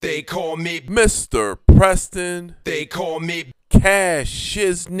They call me Mr. Preston. They call me Cash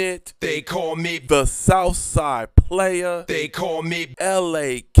Shiznit. They call me The Southside Player. They call me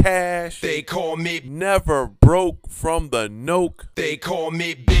LA Cash. They call me Never broke from the Noke. They call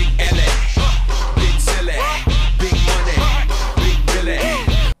me Big LA, Big Silly, Big Money, Big Billy.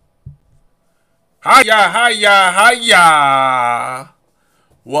 Hiya.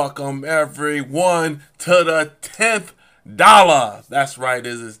 Welcome everyone to the 10th Dollar. That's right,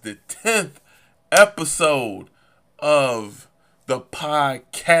 this is the 10th episode of the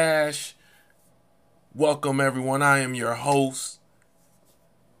podcast. Welcome everyone. I am your host,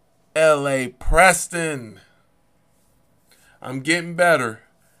 LA Preston. I'm getting better.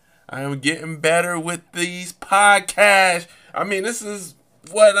 I am getting better with these podcasts. I mean, this is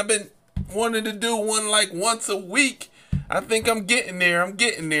what I've been wanting to do, once a week. I think I'm getting there.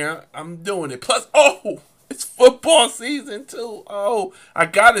 I'm doing it. Plus, it's football season too. I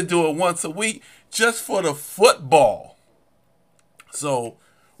got to do it once a week just for the football. So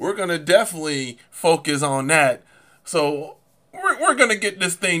we're going to definitely focus on that. So we're going to get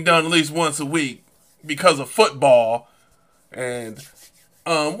this thing done at least once a week because of football. And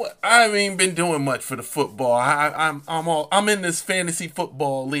I haven't even been doing much for the football. I'm in this fantasy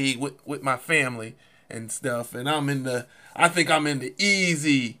football league with my family and stuff, and I think I'm in the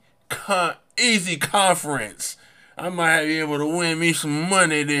easy conference. I might be able to win me some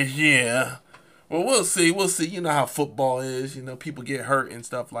money this year. Well, we'll see. You know how football is. You know, people get hurt and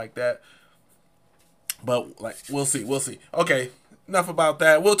stuff like that. But we'll see. Okay, enough about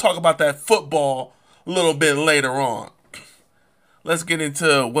that. We'll talk about that football a little bit later on. Let's get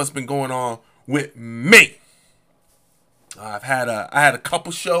into what's been going on with me. I had a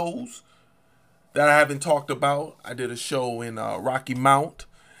couple shows that I haven't talked about. I did a show in Rocky Mount,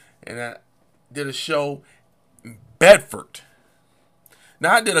 and I did a show in Bedford.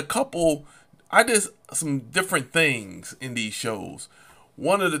 Now I did some different things in these shows.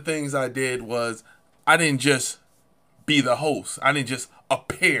 One of the things I did was I didn't just be the host. I didn't just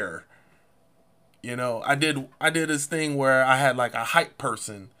appear. You know, I did this thing where I had like a hype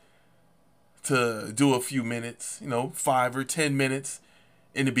person to do a few minutes, 5 or 10 minutes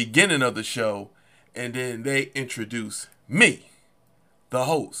in the beginning of the show, and then they introduce me, the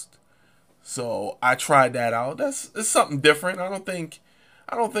host. So I tried that out. It's something different. I don't think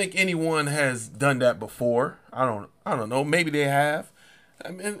anyone has done that before. I don't know. Maybe they have. I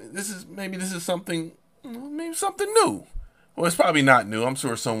mean, this is something, maybe something new. Well, it's probably not new. I'm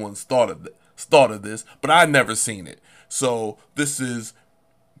sure someone's thought of this, but I've never seen it. So this is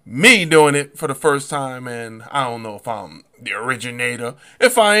me doing it for the first time, and I don't know if I'm the originator.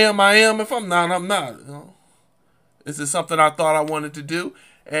 If I am, I am. If I'm not, I'm not. This is something I thought I wanted to do,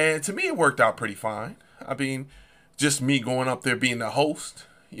 and to me it worked out pretty fine. I mean, just me going up there being the host,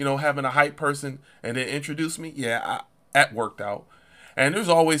 having a hype person and then introduce me. Yeah, that worked out. And there's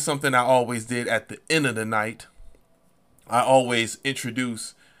always something I always did at the end of the night. I always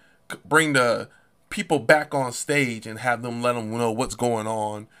bring the people back on stage and have them let them know what's going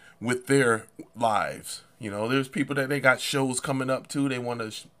on with their lives. There's people that they got shows coming up too. They want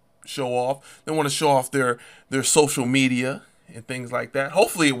to show off. They want to show off their social media and things like that.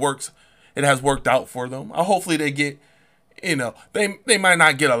 Hopefully it works. It has worked out for them. Hopefully they get, they might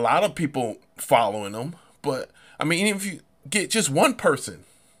not get a lot of people following them, but I mean, even if you get just one person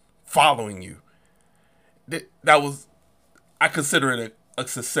following you, I consider it a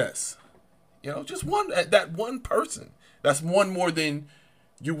success. Just that one person. That's one more than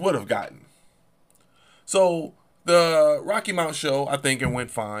you would have gotten. So the Rocky Mount show, I think it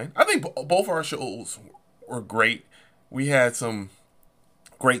went fine. I think both our shows were great. We had some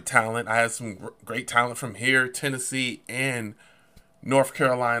great talent. I had some great talent from here, Tennessee, and North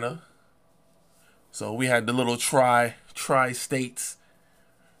Carolina. So we had the little tri-states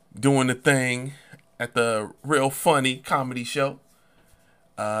doing the thing at the Real Funny comedy show.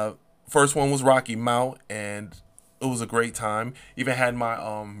 First one was Rocky Mount, and it was a great time. Even had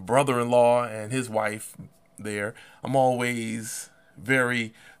my brother-in-law and his wife there. I'm always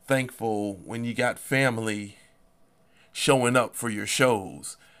very thankful when you got family showing up for your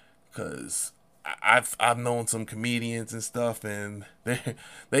shows, because I've known some comedians and stuff, and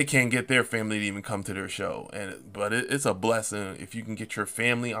they can't get their family to even come to their show. But it's a blessing if you can get your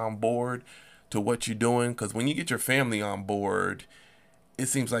family on board to what you're doing, because when you get your family on board, it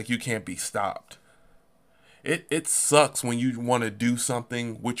seems like you can't be stopped. It sucks when you want to do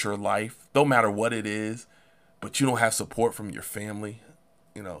something with your life, no matter what it is, but you don't have support from your family.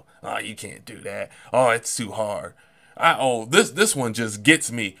 You can't do that. Oh, it's too hard. This one just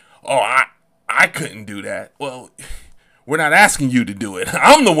gets me. I couldn't do that. Well, We're not asking you to do it.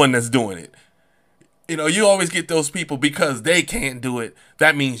 I'm the one that's doing it. You know, you always get those people because they can't do it.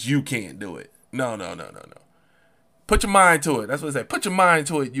 That means you can't do it. No, no, no, no, no. Put your mind to it. That's what I say. Put your mind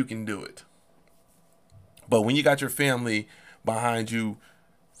to it. You can do it. But when you got your family behind you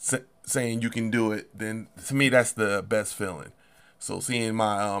saying you can do it, then to me, that's the best feeling. So seeing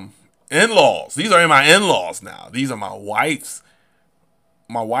my in-laws. These are my in-laws now. These are my wife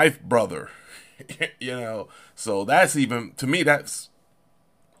brother. You know, so that's even, to me, that's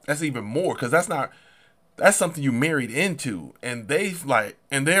even more, because that's something you married into, and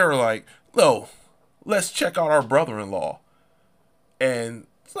they're like, no, let's check out our brother-in-law, and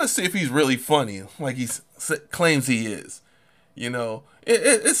let's see if he's really funny, like he claims he is. You know,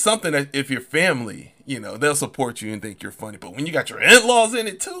 it's something that if your family, you know, they'll support you and think you're funny. But when you got your in-laws in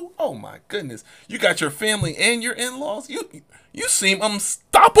it too, oh my goodness, you got your family and your in-laws, you seem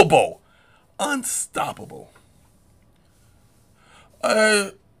unstoppable. Unstoppable.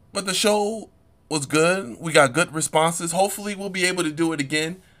 But the show was good. We got good responses. Hopefully we'll be able to do it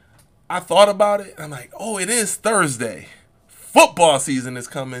again. I thought about it. I'm like, oh, it is Thursday. Football season is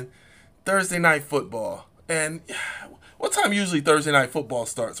coming. Thursday night football. And what time usually Thursday night football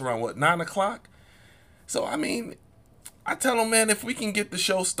starts? Around what, 9 o'clock? So, I mean, I tell them, man, if we can get the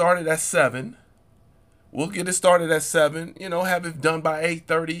show started at 7, we'll get it started at 7, you know, have it done by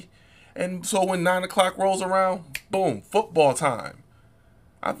 8:30. And so when 9 o'clock rolls around, boom, football time.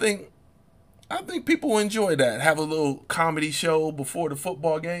 I think people enjoy that. Have a little comedy show before the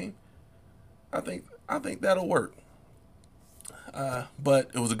football game. I think that'll work.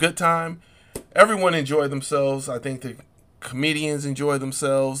 But it was a good time. Everyone enjoyed themselves. I think the comedians enjoyed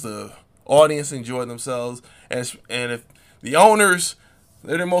themselves. The audience enjoyed themselves. And if the owners,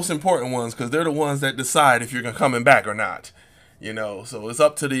 they're the most important ones, because they're the ones that decide if you're coming back or not. You know, so it's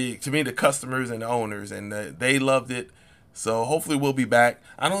up to me, the customers and the owners, and they loved it. So hopefully we'll be back.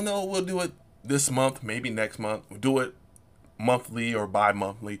 I don't know. We'll do it this month, maybe next month. We'll do it monthly or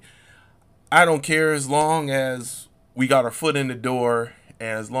bi-monthly. I don't care, as long as we got our foot in the door,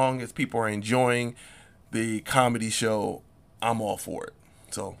 and as long as people are enjoying the comedy show, I'm all for it.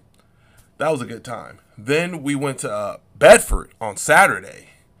 So that was a good time. Then we went to Bedford on Saturday,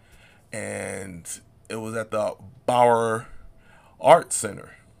 and it was at the Bauer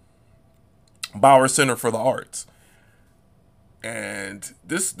Center for the Arts. And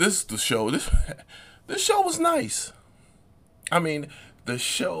this show was nice. I mean,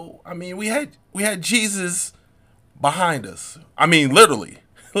 we had Jesus behind us. I mean,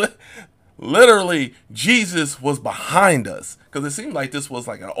 literally Jesus was behind us, because it seemed like this was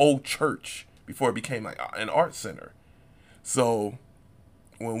like an old church before it became like an art center. So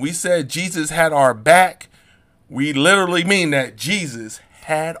when we said Jesus had our back, we literally mean that Jesus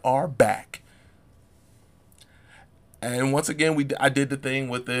had our back. And once again, I did the thing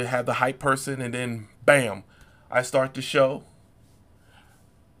with had the hype person, and then bam, I start the show.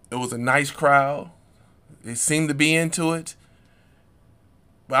 It was a nice crowd. They seemed to be into it.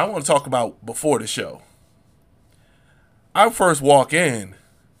 But I want to talk about before the show. I first walk in,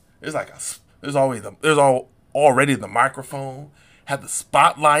 there's already the microphone, had the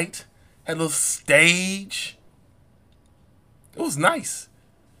spotlight, had a little stage. It was nice.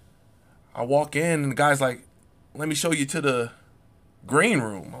 I walk in and the guy's like, let me show you to the green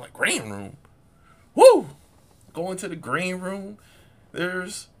room. I'm like, green room? Woo! Go into the green room.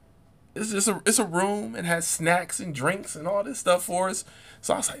 It's a room. It has snacks and drinks and all this stuff for us.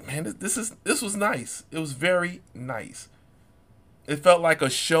 So I was like, man, this was nice. It was very nice. It felt like a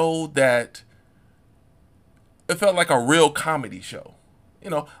show it felt like a real comedy show.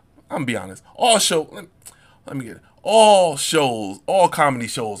 You know, I'm gonna be honest. All comedy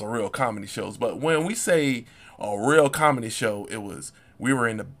shows are real comedy shows. But when we say a real comedy show, we were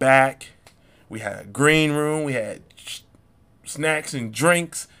in the back. We had a green room. We had snacks and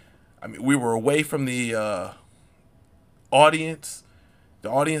drinks. I mean, we were away from the audience. The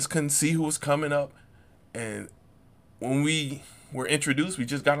audience couldn't see who was coming up. And when we were introduced, we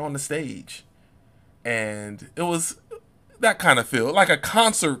just got on the stage. And it was that kind of feel, like a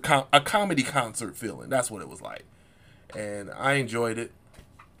comedy concert feeling. That's what it was like. And I enjoyed it.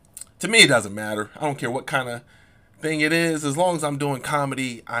 To me, it doesn't matter. I don't care what kind of thing it is. As long as I'm doing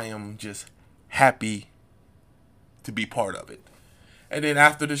comedy, I am just happy to be part of it. And then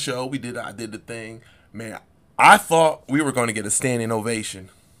after the show, I did the thing. Man, I thought we were going to get a standing ovation.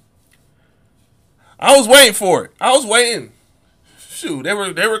 I was waiting for it. I was waiting. Shoot, they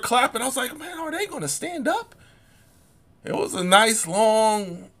were clapping. I was like, man, are they going to stand up? It was a nice,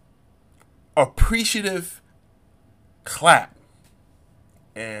 long, appreciative clap.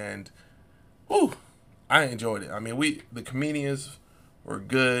 And, I enjoyed it. I mean, the comedians were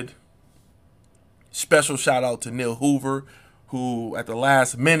good. Special shout out to Neil Hoover, who at the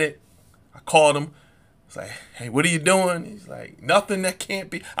last minute I called him. It's like, hey, what are you doing? He's like, nothing that can't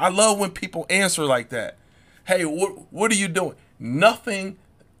be. I love when people answer like that. Hey, what are you doing? Nothing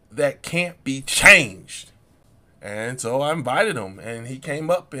that can't be changed. And so I invited him, and he came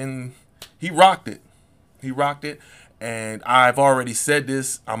up and he rocked it. He rocked it. And I've already said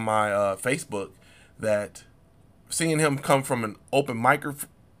this on my Facebook that seeing him come from an open microphone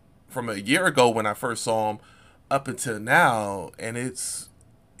from a year ago when I first saw him up until now, and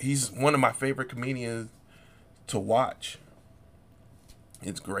he's one of my favorite comedians to watch.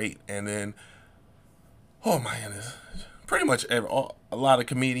 It's great. And then, oh my goodness, pretty much a lot of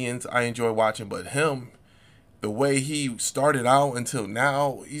comedians I enjoy watching, but him, the way he started out until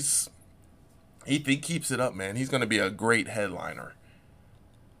now, he keeps it up, man. He's going to be a great headliner.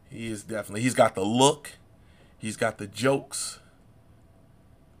 He is definitely. He's got the look. He's got the jokes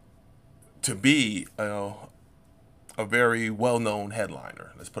to be a very well-known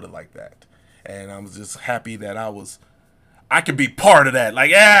headliner. Let's put it like that. And I'm just happy that I could be part of that. Like,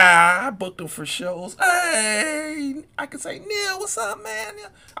 yeah, I booked him for shows. Hey, I can say, Neil, what's up, man?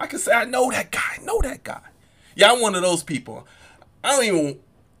 I can say, I know that guy. Yeah, I'm one of those people. I don't even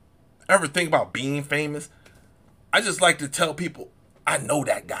ever think about being famous. I just like to tell people, I know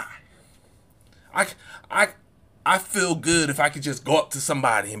that guy. I feel good if I could just go up to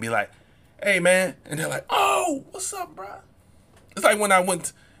somebody and be like, hey, man. And they're like, oh, what's up, bro? It's like when I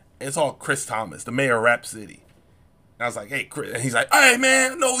went, it's all Chris Thomas, the mayor of Rap City. And I was like, hey, Chris. And he's like, hey,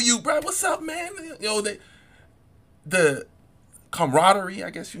 man, I know you, bro. What's up, man? You know, the camaraderie, I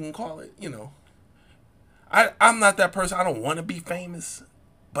guess you can call it, you know. I'm not that person. I don't want to be famous,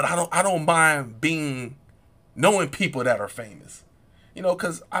 but I don't mind knowing people that are famous. You know,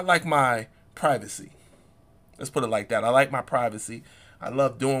 because I like my privacy. Let's put it like that. I like my privacy. I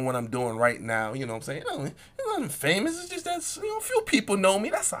love doing what I'm doing right now. You know what I'm saying? It's nothing famous. It's just that, you know, a few people know me.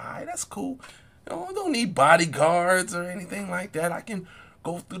 That's all right. That's cool. You know, I don't need bodyguards or anything like that. I can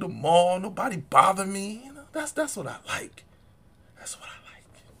go through the mall. Nobody bother me. You know, that's what I like. That's what I like.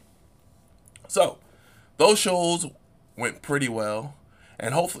 So, those shows went pretty well.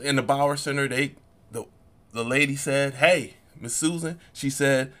 And hopefully in the Bauer Center, the lady said, hey, Miss Susan, she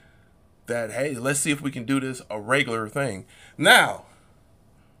said that, hey, let's see if we can do this a regular thing. Now,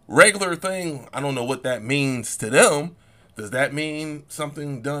 regular thing, I don't know what that means to them. Does that mean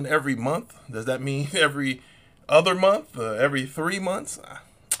something done every month? Does that mean every other month? Every 3 months?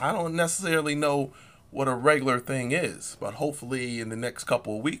 I don't necessarily know what a regular thing is. But hopefully in the next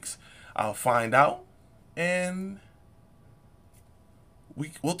couple of weeks, I'll find out. And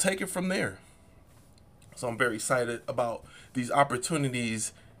we'll take it from there. So I'm very excited about these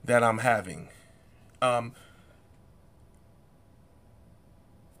opportunities that I'm having.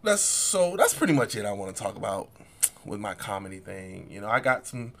 That's pretty much it I want to talk about with my comedy thing. You know, I got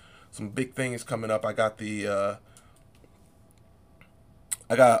some big things coming up. I got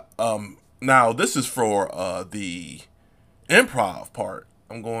now this is for the improv part.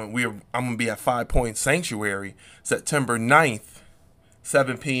 I'm gonna be at 5 Point Sanctuary September 9th,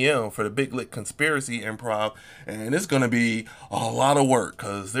 7 p.m. for the Big Lit Conspiracy Improv, and it's gonna be a lot of work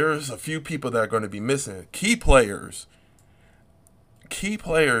because there's a few people that are gonna be missing. Key players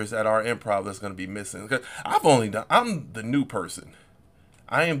at our improv that's gonna be missing. I'm the new person.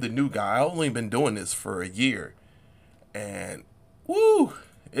 I am the new guy. I've only been doing this for a year, and woo,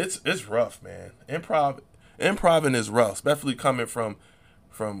 it's rough, man. Improving is rough, especially coming from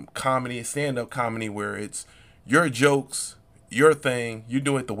comedy, stand-up comedy, where it's your jokes, your thing, you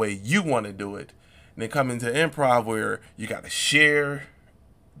do it the way you want to do it. And then come into improv where you got to share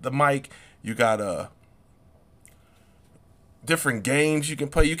the mic, you got different games you can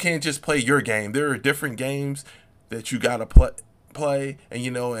play. You can't just play your game. There are different games that you got to play, and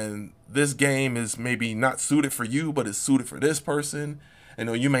you know, and this game is maybe not suited for you, but it's suited for this person. You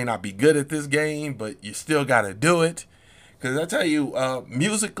know, you may not be good at this game, but you still got to do it. Because I tell you,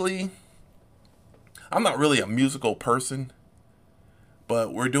 musically, I'm not really a musical person,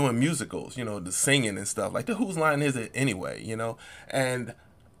 but we're doing musicals, you know, the singing and stuff. Like, whose line is it anyway, you know? And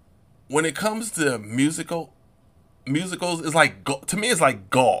when it comes to musicals, it's like, to me, it's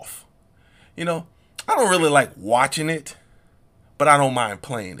like golf. You know, I don't really like watching it, but I don't mind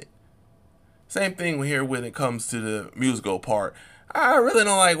playing it. Same thing here when it comes to the musical part. I really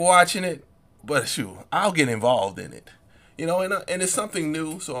don't like watching it, but shoot, I'll get involved in it. You know, and it's something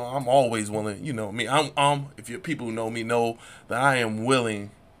new, so I'm always willing. You know me. If you people who know me know that I am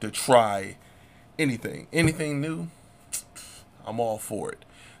willing to try anything new. I'm all for it.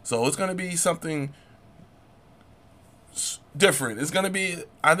 So it's gonna be something different. It's gonna be.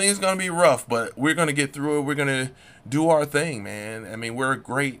 I think it's gonna be rough, but we're gonna get through it. We're gonna do our thing, man. I mean, we're a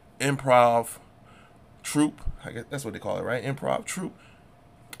great improv troupe. I guess that's what they call it, right? Improv troupe.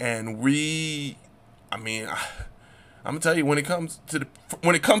 And I mean, I'm gonna tell you, when it comes to the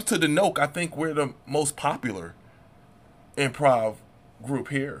Noke, I think we're the most popular improv group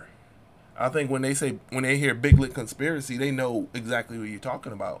here. I think when they hear Big Lit Conspiracy, they know exactly what you're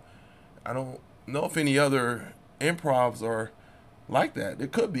talking about. I don't know if any other improvs are like that.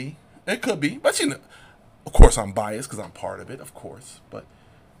 It could be, but of course, I'm biased because I'm part of it, of course. But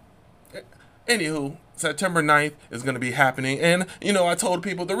anywho, September 9th is going to be happening, and I told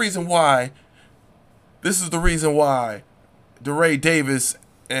people the reason why. This is the reason why DeRay Davis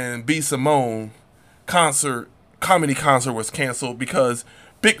and B. Simone comedy concert was canceled, because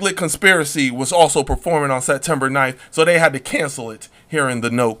Big Lit Conspiracy was also performing on September 9th, so they had to cancel it here in the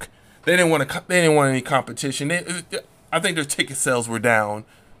Noke. They didn't want any competition. I think their ticket sales were down.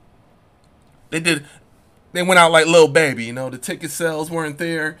 They went out like Lil Baby, the ticket sales weren't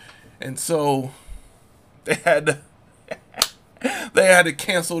there, and so they had to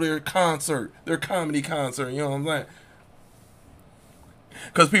cancel their comedy concert. You know what I'm saying?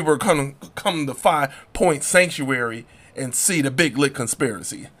 Because people are come to 5 Point Sanctuary and see the Big Lit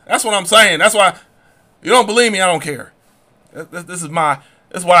Conspiracy. That's what I'm saying. That's why you don't believe me. I don't care. This is what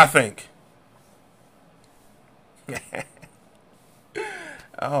I think.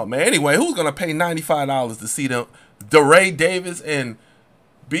 Oh man. Anyway, who's gonna pay $95 to see DeRay Davis and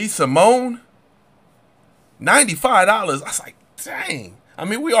B. Simone? $95. I was like, dang. I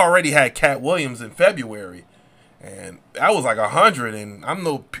mean, we already had Cat Williams in February, and that was like $100. And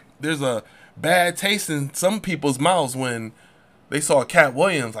there's a bad taste in some people's mouths when they saw Cat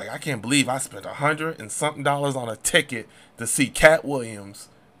Williams. Like, I can't believe I spent $100 and something on a ticket to see Cat Williams,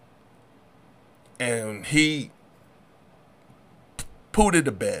 and he pooted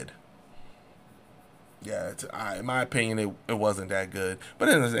to bed. Yeah, in my opinion, it wasn't that good. But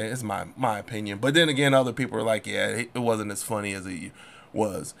it's my opinion. But then again, other people are like, yeah, it wasn't as funny as it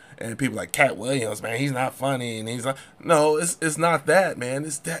was. And people like, Cat Williams, man, he's not funny. And he's like, no, it's not that, man.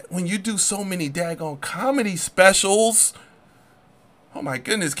 It's that when you do so many daggone comedy specials, oh my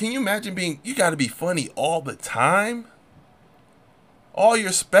goodness, can you imagine you got to be funny all the time? All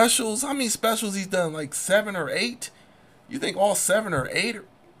your specials, how many specials he's done? Like 7 or 8? You think all 7 or 8 are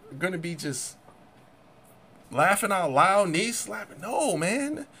going to be just laughing out loud, knee slapping? No,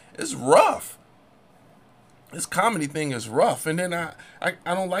 man, it's rough. This comedy thing is rough. And then I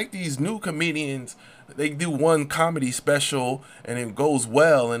don't like these new comedians. They do one comedy special and it goes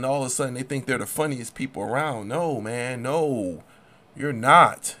well, and all of a sudden they think they're the funniest people around. No, man, no, you're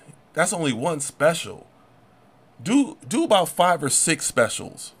not. That's only one special. Do about 5 or 6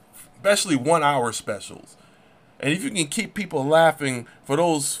 specials, especially 1 hour specials. And if you can keep people laughing for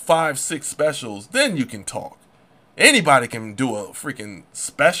those 5, 6 specials, then you can talk. Anybody can do a freaking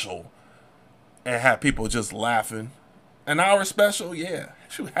special and have people just laughing. An hour special, yeah.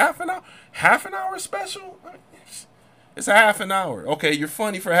 Shoot, half an hour special? It's a half an hour. Okay, you're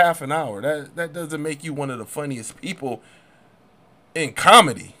funny for half an hour. That doesn't make you one of the funniest people in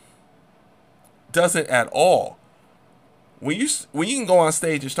comedy. Doesn't at all. When you can go on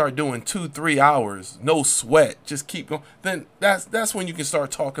stage and start doing 2-3 hours, no sweat, just keep going, then that's when you can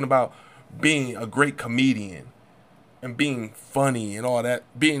start talking about being a great comedian and being funny and all that,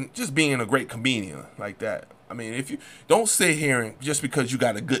 being a great comedian like that. I mean, if you don't sit here and just because you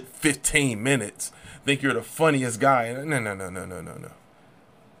got a good 15 minutes think you're the funniest guy.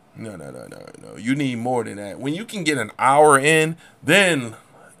 No. You need more than that. When you can get an hour in, then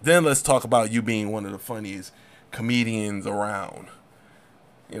let's talk about you being one of the funniest comedians around.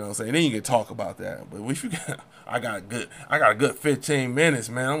 You know what I'm saying? Then you can talk about that. But if you I got a good 15 minutes,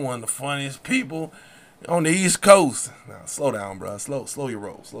 man. I'm one of the funniest people on the East Coast. Now, slow down, bro. Slow your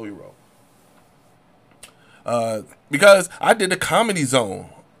roll. Because I did the Comedy Zone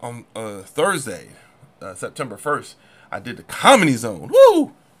on Thursday, September 1st. I did the Comedy Zone.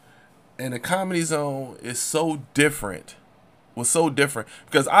 Woo! And the Comedy Zone is so different. Was so different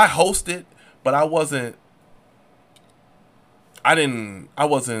because I hosted, but I wasn't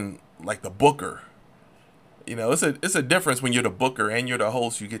like the booker. You know, it's a difference when you're the booker and you're the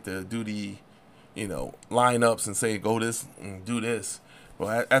host. You get to do the, lineups and say go this and do this.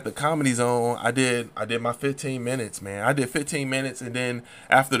 Well, at the Comedy Zone, I did my 15 minutes, man. I did 15 minutes, and then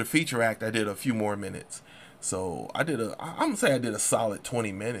after the feature act, I did a few more minutes. So I'm gonna say I did a solid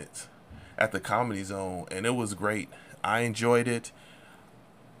 20 minutes at the Comedy Zone, and it was great. I enjoyed it.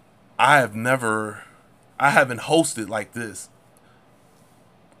 I haven't hosted like this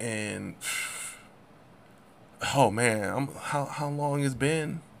in Oh man, how long it's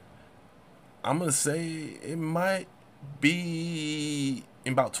been? I'm gonna say it might be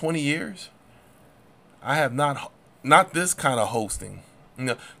in about 20 years. I have not this kind of hosting,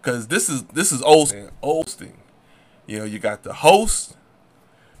 because this is old thing. You got the host,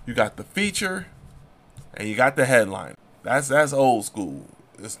 you got the feature, and you got the headline. That's old school.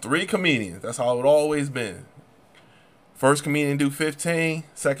 It's three comedians. That's how it always been. First comedian do 15,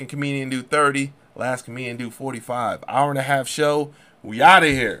 second comedian do 30, last comedian do 45. Hour and a half show. We out of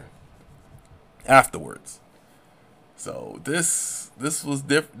here. Afterwards. So this was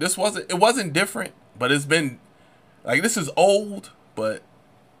different. It wasn't different, but it's been like, this is old, but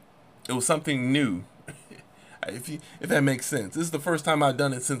it was something new. If that makes sense. This is the first time I've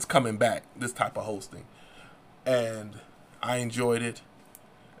done it since coming back, this type of hosting. And I enjoyed it.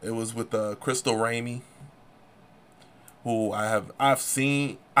 It was with Crystal Ramey, who I've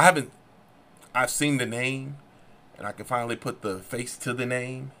seen the name, and I can finally put the face to the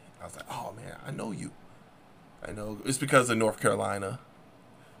name. I was like, oh man, I know you. I know it's because of North Carolina.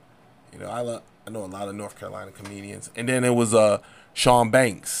 I know a lot of North Carolina comedians. And then it was Sean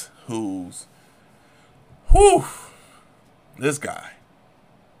Banks, who's this guy.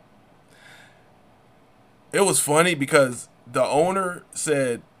 It was funny because the owner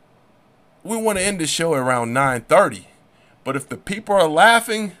said, we want to end the show around 9:30, but if the people are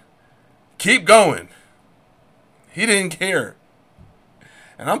laughing, keep going. He didn't care.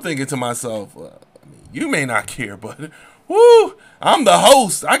 And I'm thinking to myself, you may not care, but I'm the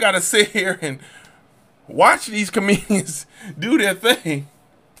host. I got to sit here and watch these comedians do their thing.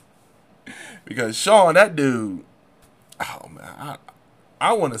 Because Sean, that dude, oh man,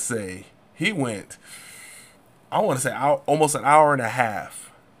 I want to say he went, almost an hour and a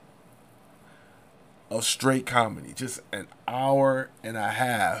half of straight comedy. Just an hour and a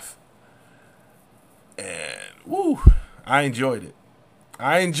half. And I enjoyed it.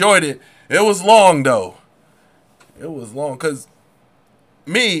 It was long though. It was long because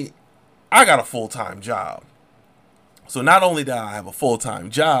I got a full-time job. So not only do I have a full-time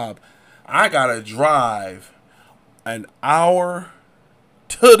job, I got to drive an hour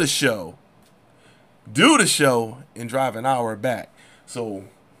to the show, do the show, and drive an hour back. So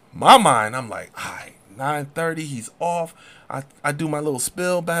my mind, I'm like, all right, 9:30, he's off. I do my little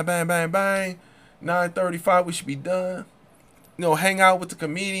spill, bang, bang, bang, bang. 9:35, we should be done. Hang out with the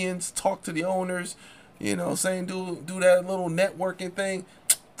comedians, talk to the owners, saying do that little networking thing.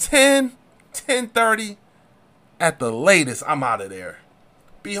 10:30 at the latest, I'm out of there.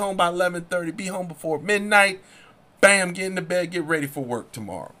 Be home by 11:30, be home before midnight. Bam, get into bed, get ready for work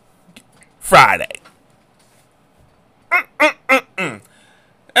tomorrow. Friday.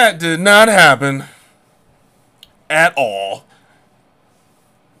 That did not happen at all.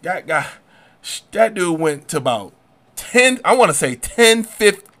 That dude went to about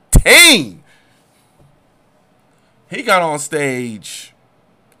 10:15. He got on stage,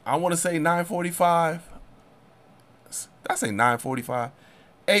 I want to say 9:45. Did I say 9:45?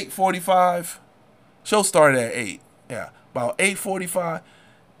 8:45. Show started at 8. Yeah, about 8:45.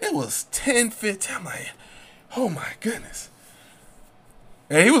 It was 10:15. I'm like, oh my goodness.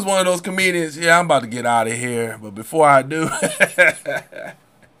 And he was one of those comedians, I'm about to get out of here. But before I do,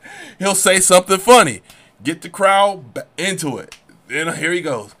 he'll say something funny. Get the crowd into it. Then here he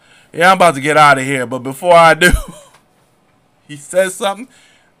goes. I'm about to get out of here. But before I do, he says something.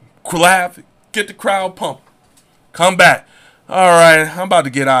 Laugh. Get the crowd pumped. Come back. All right, I'm about to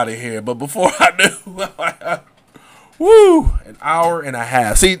get out of here. But before I do, an hour and a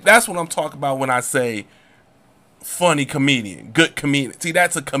half. See, that's what I'm talking about when I say funny comedian, good comedian. See,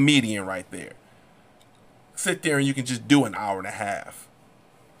 that's a comedian right there. Sit there and you can just do an hour and a half.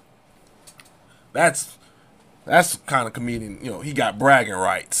 That's the kind of comedian, he got bragging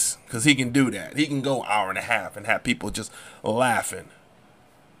rights because he can do that. He can go hour and a half and have people just laughing.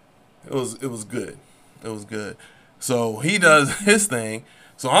 It was good. It was good. So he does his thing.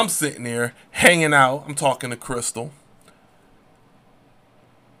 So I'm sitting there hanging out. I'm talking to Crystal.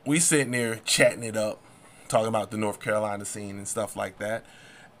 We sitting there chatting it up, talking about the North Carolina scene and stuff like that.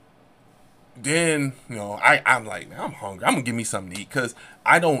 Then, I'm like, man, I'm hungry. I'm going to give me something to eat because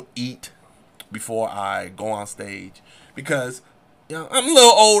I don't eat before I go on stage because, I'm a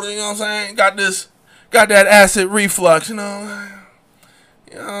little older, you know what I'm saying? Got that acid reflux, You know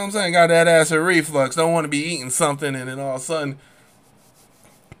what I'm saying? Got that acid reflux. Don't want to be eating something and then all of a sudden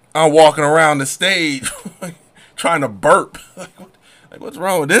I'm walking around the stage trying to burp. What's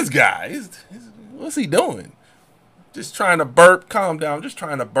wrong with this guy? What's he doing? Just trying to burp. Calm down. Just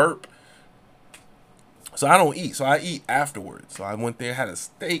trying to burp. So I don't eat. So I eat afterwards. So I went there, had a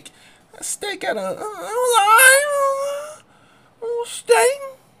steak. a steak at a little steak,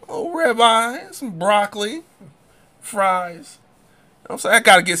 a little ribeye, some broccoli, fries. You know what I'm saying? I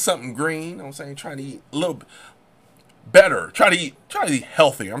gotta get something green. You know what I'm saying? Trying to eat a little bit better. Try to eat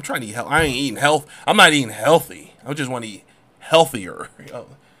healthier. I'm trying to eat healthy. I ain't eating health. I'm not eating healthy. I just want to eat healthier. All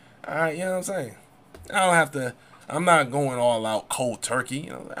right, you know what I'm saying? I don't have to. I'm not going all out cold turkey. You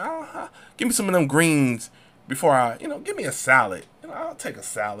know, give me some of them greens before I, give me a salad. I'll take a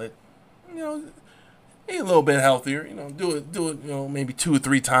salad. You know, eat a little bit healthier. Do it. Maybe 2 or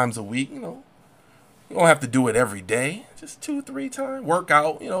 3 times a week. You don't have to do it every day. Just 2 or 3 times. Work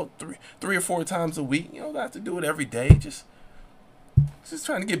out. Three or 4 times a week. You don't have to do it every day. Just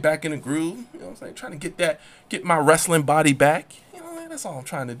trying to get back in the groove. You know what I'm saying? Trying to get my wrestling body back. That's all I'm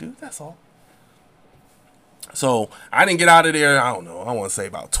trying to do. That's all. So I didn't get out of there. I don't know. I want to say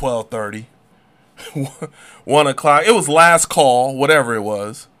about 12:30, 1 o'clock. It was last call, whatever it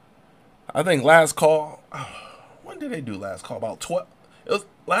was. I think last call. When did they do last call? About 12. It was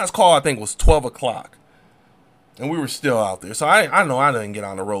last call. I think was 12 o'clock, and we were still out there. So I know I didn't get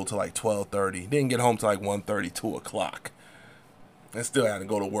on the road till like 12:30. Didn't get home till like 1:30, 2 o'clock, and still had to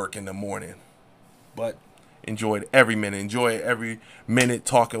go to work in the morning. But enjoyed every minute. Enjoyed every minute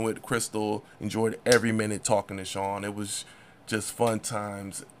talking with Crystal. Enjoyed every minute talking to Sean. It was just fun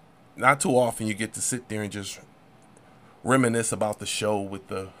times. Not too often you get to sit there and just reminisce about the show with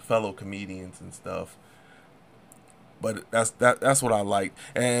the fellow comedians and stuff. But that's what I like,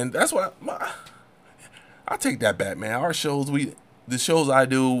 and that's what I take that back, man. Our shows, the shows I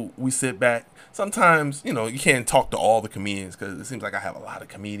do, we sit back. Sometimes, you can't talk to all the comedians because it seems like I have a lot of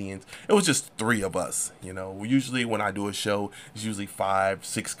comedians. It was just 3 of us, Usually when I do a show, it's usually 5,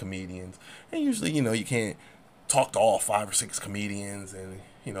 6 comedians. And usually, you can't talk to all 5 or 6 comedians. And,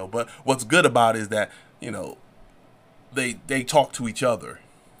 but what's good about it is that, they talk to each other.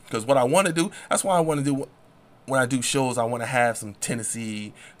 Because what I want to do, that's why I want to do, when I do shows, I want to have some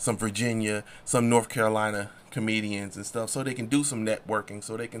Tennessee, some Virginia, some North Carolina comedians and stuff, so they can do some networking,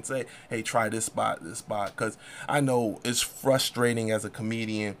 so they can say, hey, try this spot, because I know it's frustrating as a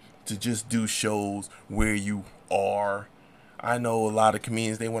comedian to just do shows where you are. I know a lot of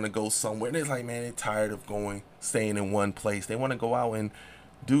comedians, they want to go somewhere, and it's like, man, they're tired of staying in one place. They want to go out and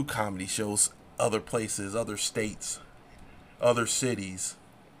do comedy shows other places, other states, other cities,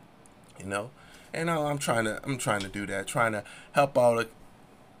 and I'm trying to do that, trying to help out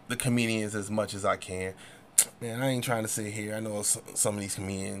the comedians as much as I can. Man, I ain't trying to sit here. I know some of these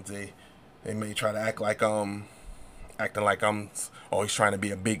comedians, they may try to acting like I'm always trying to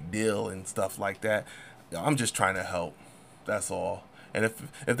be a big deal and stuff like that. I'm just trying to help. That's all. And if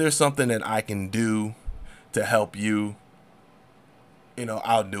there's something that I can do to help you,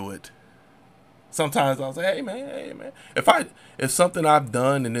 I'll do it. Sometimes I'll say, hey man. If something I've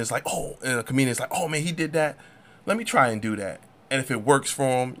done and it's like, and a comedian's like, oh man, he did that. Let me try and do that. And if it works for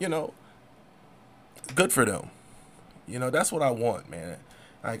him, good for them. That's what I want, man.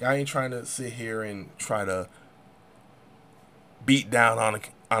 Like, I ain't trying to sit here and try to beat down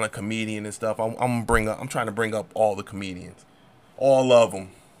on a comedian and stuff. I'm trying to bring up all the comedians, all of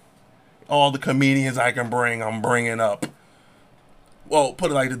them, all the comedians I can bring. I'm bringing up. Well,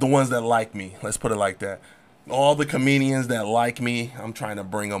 put it like the ones that like me. Let's put it like that. All the comedians that like me, I'm trying to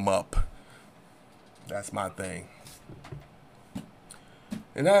bring them up. That's my thing.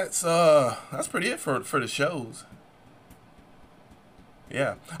 And that's pretty it for the shows.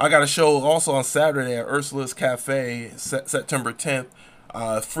 Yeah, I got a show also on Saturday at Ursula's Cafe, September 10th.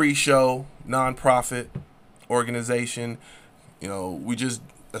 Free show, non-profit organization. We just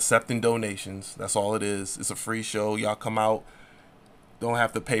accepting donations. That's all it is. It's a free show. Y'all come out. Don't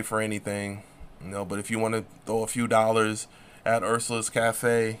have to pay for anything. But if you want to throw a few dollars at Ursula's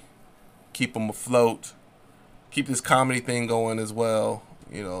Cafe, keep them afloat. Keep this comedy thing going as well.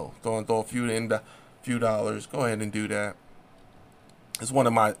 Throw a few dollars. Go ahead and do that. It's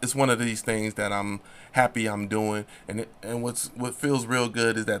one of these things that I'm happy I'm doing, and what feels real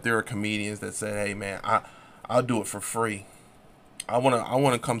good is that there are comedians that say, hey man, I'll do it for free. I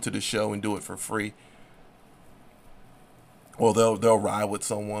wanna come to the show and do it for free. Well, they'll ride with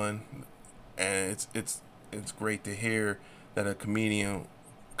someone, and it's great to hear that a comedian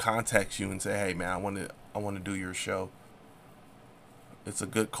contacts you and say, hey man, I want to do your show. It's a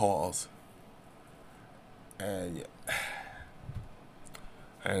good cause, and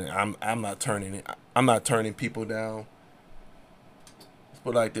I'm not turning people down. Let's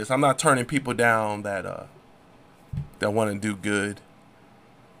put it like this: I'm not turning people down that want to do good,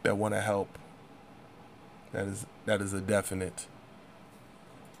 that want to help. That is a definite.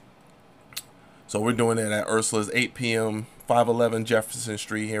 So we're doing it at Ursula's, 8 p.m., 511 Jefferson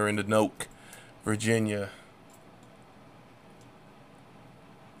Street here in the Nook, Virginia.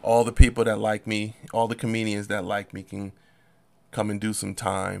 All the people that like me, all the comedians that like me can come and do some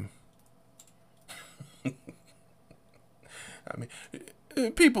time. I mean,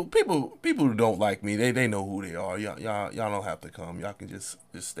 people who don't like me, they know who they are. Y'all don't have to come. Y'all can just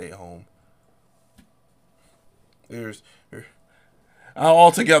stay home. There's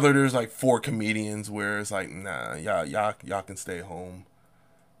altogether there's like 4 comedians where it's like, nah, y'all can stay home.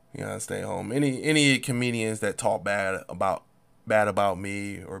 Stay home. Any comedians that talk bad about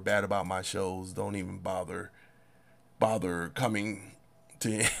me or bad about my shows, don't even bother coming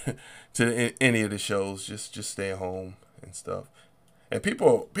to to any of the shows. Just stay home and stuff. And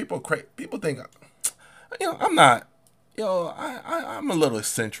people think, I'm not, I'm a little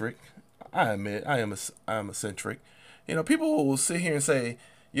eccentric. I admit I am eccentric. People will sit here and say,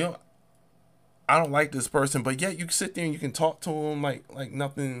 I don't like this person, but yet you can sit there and you can talk to them like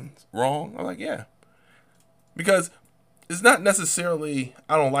nothing's wrong. I'm like, yeah, because it's not necessarily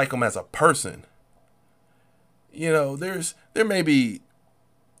I don't like them as a person. There may be,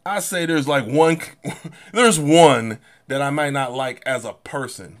 I say there's like one, there's one that I might not like as a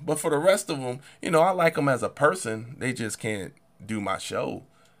person, but for the rest of them, I like them as a person. They just can't do my show,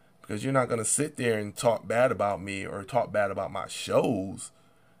 because you're not gonna sit there and talk bad about me or talk bad about my shows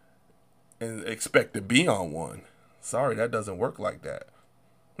and expect to be on one. Sorry, that doesn't work like that.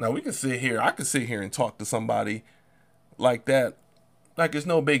 Now I can sit here and talk to somebody like that, like it's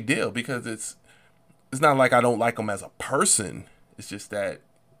no big deal, because it's not like I don't like them as a person. It's just that,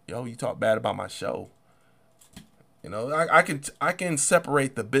 you talk bad about my show. I can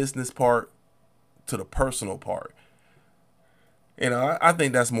separate the business part to the personal part. I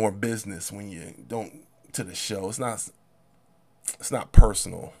think that's more business when you don't to the show. It's not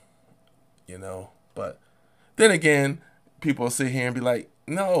personal. But then again, people sit here and be like,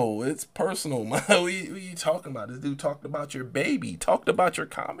 no, it's personal. What are you talking about? This dude talked about your baby, talked about your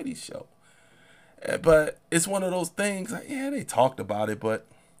comedy show. But it's one of those things, like, yeah, they talked about it, but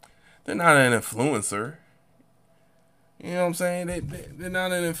they're not an influencer. You know what I'm saying? They're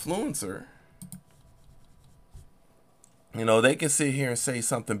not an influencer. They can sit here and say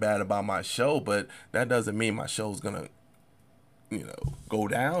something bad about my show, but that doesn't mean my show's going to, go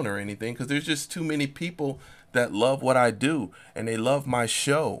down or anything, because there's just too many people that love what I do and they love my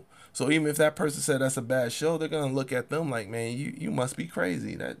show. So even if that person said that's a bad show, they're going to look at them like, man, you must be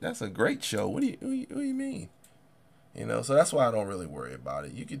crazy. That's a great show. What do you mean? So that's why I don't really worry about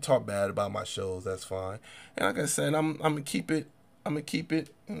it. You can talk bad about my shows, that's fine. And like I said, I'm gonna keep it, keep it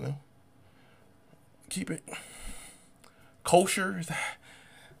kosher.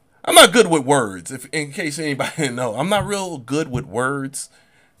 I'm not good with words. If in case anybody didn't know, I'm not real good with words.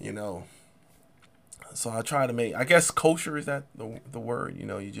 So I try to make, I guess kosher is that the word.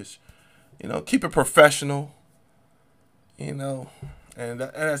 You just keep it professional. And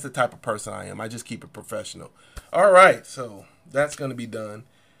that's the type of person I am. I just keep it professional. All right, so that's gonna be done.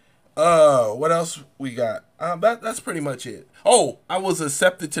 What else we got? That's pretty much it. Oh, I was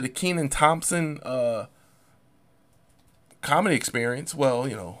accepted to the Kenan Thompson comedy experience. Well,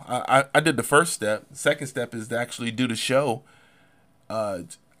 I did the first step. The second step is to actually do the show. I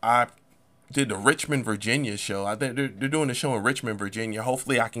did the Richmond, Virginia show. I think they're doing the show in Richmond, Virginia.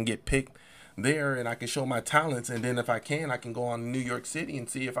 Hopefully, I can get picked there and I can show my talents. And then if I can go on to New York City and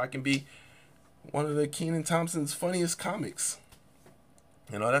see if I can be one of the Kenan Thompson's funniest comics.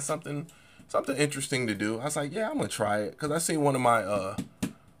 That's something interesting to do. I was like, yeah, I'm gonna try it, because I seen one of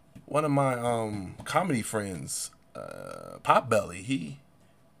my comedy friends, Potbelly.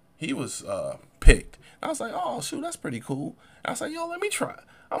 He was picked. I was like, oh shoot, that's pretty cool. I was like, yo, let me try.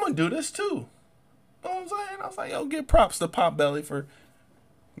 I'm gonna do this too. You know what I'm saying? I was like, yo, give props to Potbelly for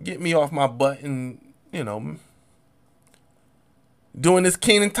getting me off my butt and doing this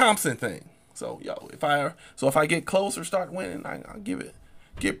Kenan Thompson thing. So if I get close or start winning, I'll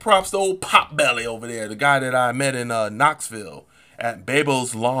give props to old Potbelly over there, the guy that I met in Knoxville at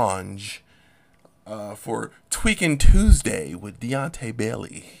Babel's Lounge for Tweaking Tuesday with Deontay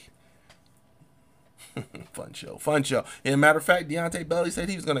Bailey. Fun show. And matter of fact, Deontay Bailey said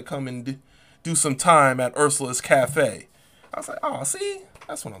he was gonna come and do some time at Ursula's Cafe. I was like, oh, see,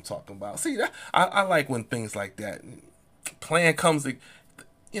 that's what I'm talking about. See, I like when things like that, plan comes to,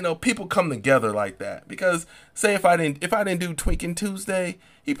 people come together like that. Because say if I didn't do Tweaking Tuesday,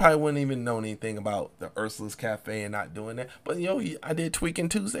 he probably wouldn't even know anything about the Ursula's Cafe and not doing that. But I did Tweaking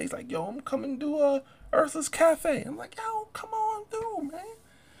Tuesday. He's like, yo, I'm coming to Ursula's Cafe. I'm like, yo, come on through, man.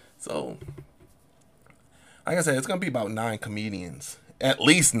 So, like I said, it's gonna be about 9 comedians, at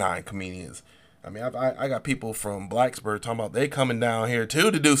least 9 comedians. I mean, I got people from Blacksburg talking about they coming down here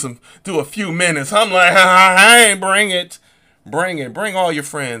too to do a few minutes. I'm like, hey, bring all your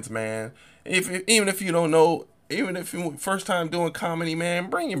friends, man. Even if you don't know, even if you first time doing comedy, man,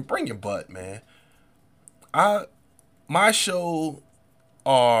 bring your butt, man. My show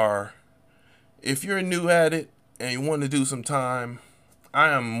are, if you're new at it and you want to do some time, I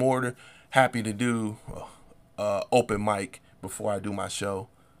am more than happy to do open mic before I do my show.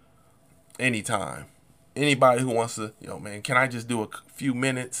 Anytime. Anybody who wants to, man, can I just do a few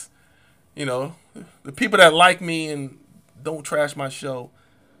minutes? The people that like me and don't trash my show,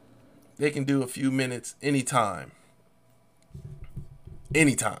 they can do a few minutes anytime.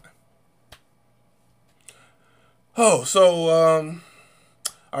 Anytime. Oh, so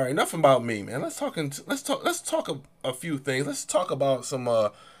all right, enough about me, man. Let's talk a few things. Let's talk about some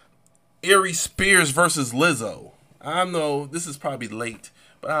Aries Spears versus Lizzo. I know this is probably late,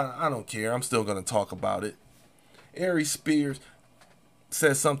 but I don't care. I'm still going to talk about it. Aries Spears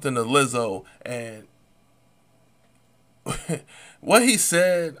said something to Lizzo, and what he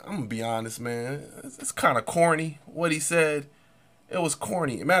said, I'm going to be honest, man, it's kind of corny. What he said, it was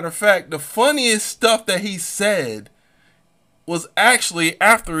corny. Matter of fact, the funniest stuff that he said was actually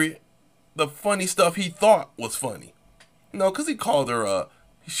after the funny stuff he thought was funny. Because he called her,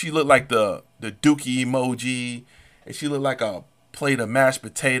 she looked like the dookie emoji, and she looked like a plate of mashed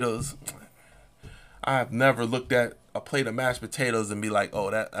potatoes. I've never looked at a plate of mashed potatoes and be like, oh,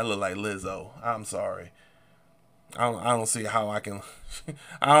 that look like Lizzo. I'm sorry. I don't see how I can.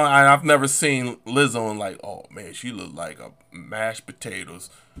 I've never seen Lizzo and like, oh man, she look like a mashed potatoes.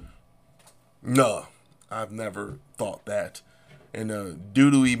 No, I've never thought that. And the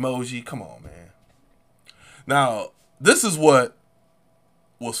doo-doo emoji, come on, man. Now, this is what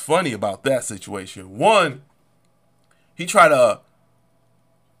was funny about that situation. One, he tried to,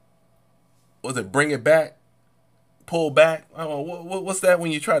 bring it back? Pull back? I don't know, what's that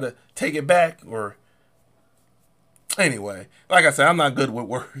when you try to take it back? Or, anyway, like I said, I'm not good with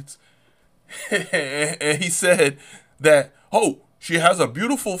words. And he said that, oh, she has a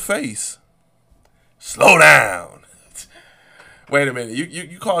beautiful face. Slow down. Wait a minute.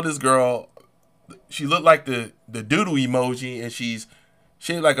 You call this girl, she looked like the doodle emoji, and she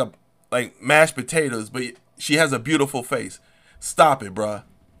like mashed potatoes, but she has a beautiful face. Stop it, bruh.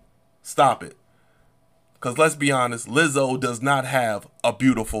 Stop it. Because let's be honest, Lizzo does not have a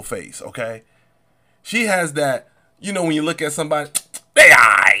beautiful face, okay? She has that, when you look at somebody, they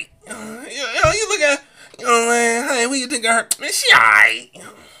aight. You look at, man, hey, what you think of her? Man, she aight.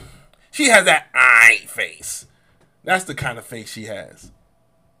 She has that aight face. That's the kind of face she has.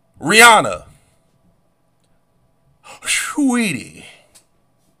 Rihanna. Sweetie.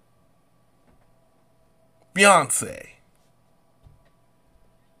 Beyonce.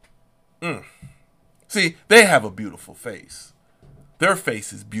 See, they have a beautiful face. Their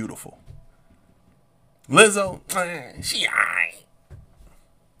face is beautiful. Lizzo, she aight.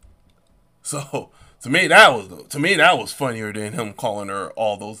 So to me that was funnier than him calling her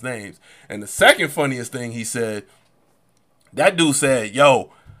all those names. And the second funniest thing he said, that dude said,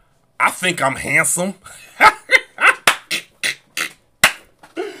 yo, I think I'm handsome.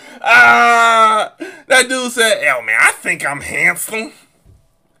 That dude said, yo, man, I think I'm handsome.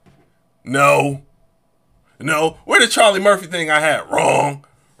 No. Where the Charlie Murphy thing I had? Wrong.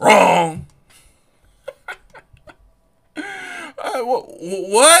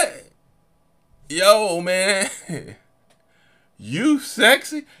 What? Yo, man. You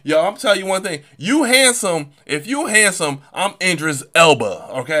sexy? Yo, I'm telling you one thing. You handsome. If you handsome, I'm Idris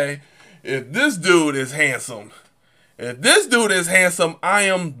Elba, okay? If this dude is handsome, I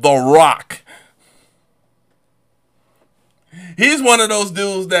am The Rock. He's one of those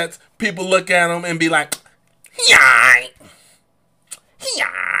dudes that people look at him and be like, yai.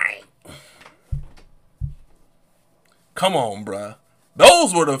 Come on, bruh.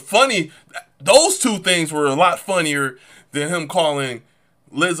 Those two things were a lot funnier than him calling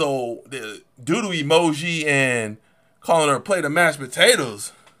Lizzo the doodle emoji and calling her a plate of mashed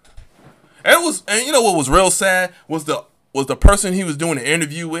potatoes. And you know what was real sad was the person he was doing the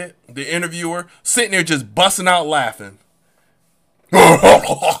interview with, the interviewer, sitting there just busting out laughing.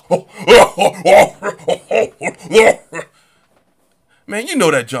 Man, you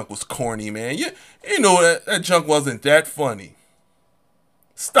know that junk was corny, man. You know that junk wasn't that funny.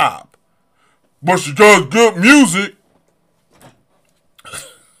 Stop. But she does good music.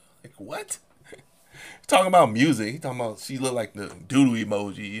 Like, what? He's talking about music. He's talking about she looked like the doodle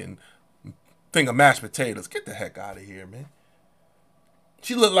emoji and thing of mashed potatoes. Get the heck out of here, man.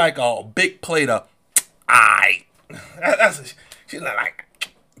 She looked like a big plate of, she looked like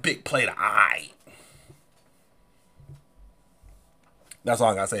big play to eye. That's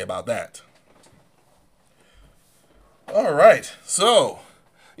all I gotta say about that. All right, so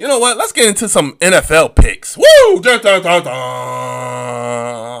you know what? Let's get into some NFL picks. Woo! Dun, dun, dun, dun.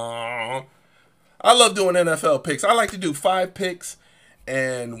 I love doing NFL picks. I like to do 5 picks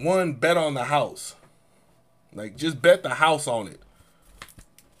and 1 bet on the house. Like, just bet the house on it.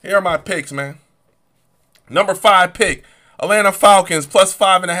 Here are my picks, man. Number 5 pick, Atlanta Falcons plus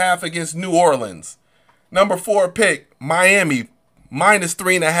 5.5 against New Orleans. Number 4 pick, Miami minus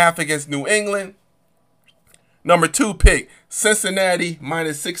 3.5 against New England. Number 2 pick, Cincinnati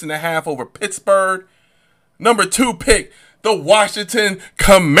minus 6.5 over Pittsburgh. Number 2 pick, the Washington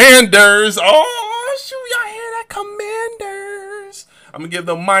Commanders. Oh, shoot, y'all hear that? Commanders. I'm going to give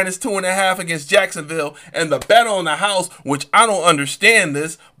them minus 2.5 against Jacksonville. And the bet on the house, which I don't understand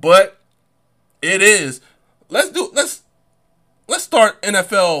this, but it is. Let's start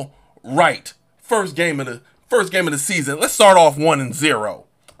NFL right. First game of the season. Let's start off 1-0.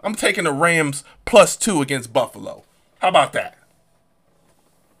 I'm taking the Rams plus 2 against Buffalo. How about that?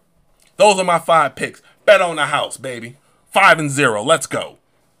 Those are my 5 picks. Bet on the house, baby. 5-0. Let's go.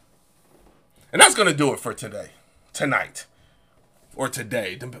 And that's going to do it for today. Tonight. Or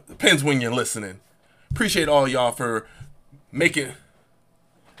today. Depends when you're listening. Appreciate all y'all for making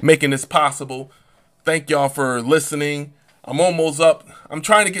this possible. Thank y'all for listening. I'm almost up. I'm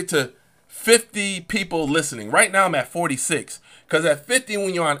trying to get to 50 people listening. Right now I'm at 46. Because at 50,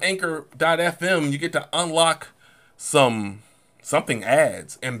 when you're on anchor.fm, you get to unlock something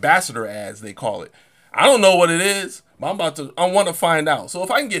ads. Ambassador ads, they call it. I don't know what it is, but I want to find out. So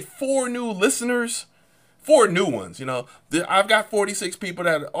if I can get 4 new listeners, 4 new ones, you know, I've got 46 people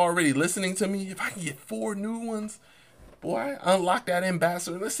that are already listening to me. If I can get 4 new ones, boy, unlock that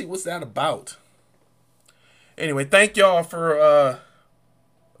ambassador. Let's see what's that about. Anyway, thank y'all for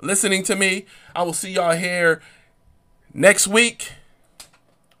listening to me. I will see y'all here next week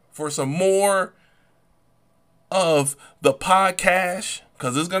for some more of the podcast,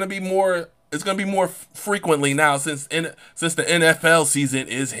 because it's gonna be more. It's gonna be more frequently now since the NFL season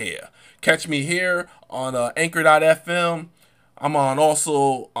is here. Catch me here on Anchor.fm. I'm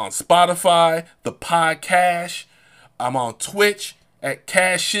also on Spotify, the podcast. I'm on Twitch at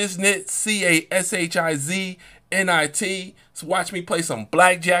Cashiznit, CASHIZNIT. So watch me play some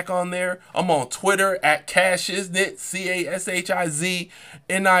blackjack on there. I'm on Twitter at Cashiznit, CASHIZNIT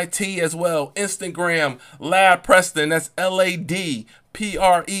as well. Instagram, Lad Preston, that's LADPRESTON.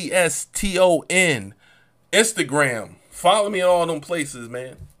 Instagram. Follow me on all them places,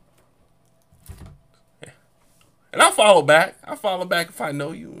 man. And I'll follow back. I'll follow back if I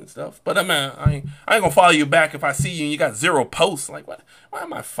know you and stuff. But I ain't gonna follow you back if I see you and you got 0 posts. Like, what? Why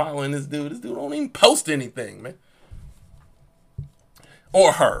am I following this dude? This dude don't even post anything, man.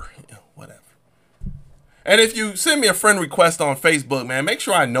 Or her. You know, whatever. And if you send me a friend request on Facebook, man, make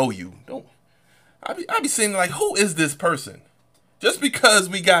sure I know you. I be saying, like, who is this person? Just because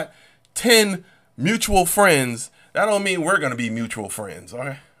we got 10 mutual friends, that don't mean we're gonna be mutual friends, all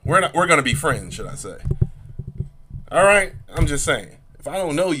right? We're gonna be friends, should I say. All right, I'm just saying. If I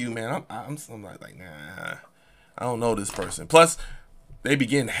don't know you, man, I'm like, nah, I don't know this person. Plus, they be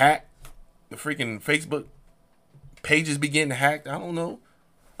getting hacked. The freaking Facebook pages be getting hacked. I don't know.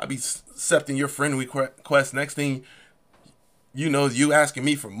 I be accepting your friend request. Next thing you know, you asking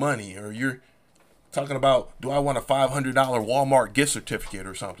me for money, or you're talking about, do I want a $500 Walmart gift certificate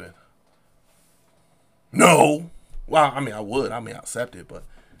or something? No. Well, I mean, I would. I mean, I accept it, but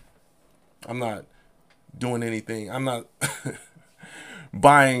I'm not doing anything. I'm not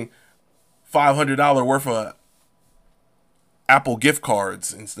buying $500 worth of Apple gift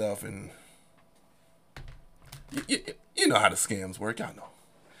cards and stuff. And you know how the scams work. Y'all know.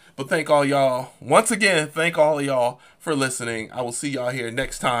 But thank all y'all. Once again, thank all of y'all for listening. I will see y'all here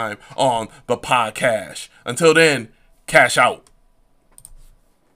next time on the podcast. Until then, cash out.